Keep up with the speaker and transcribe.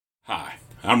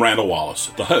I'm Randall Wallace,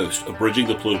 the host of Bridging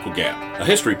the Political Gap, a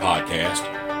history podcast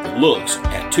that looks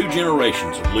at two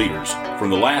generations of leaders from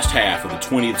the last half of the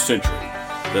 20th century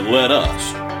that led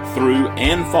us through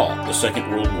and fought the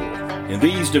Second World War. In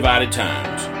these divided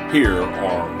times, here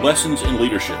are lessons in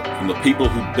leadership from the people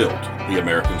who built the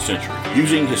American century,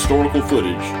 using historical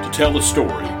footage to tell the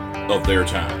story of their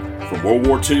time, from World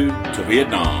War II to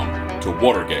Vietnam to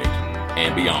Watergate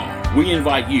and beyond. We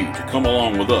invite you to come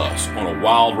along with us on a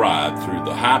wild ride through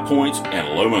the high points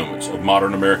and low moments of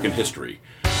modern American history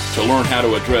to learn how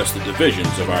to address the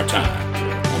divisions of our time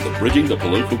on the Bridging the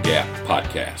Political Gap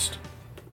podcast.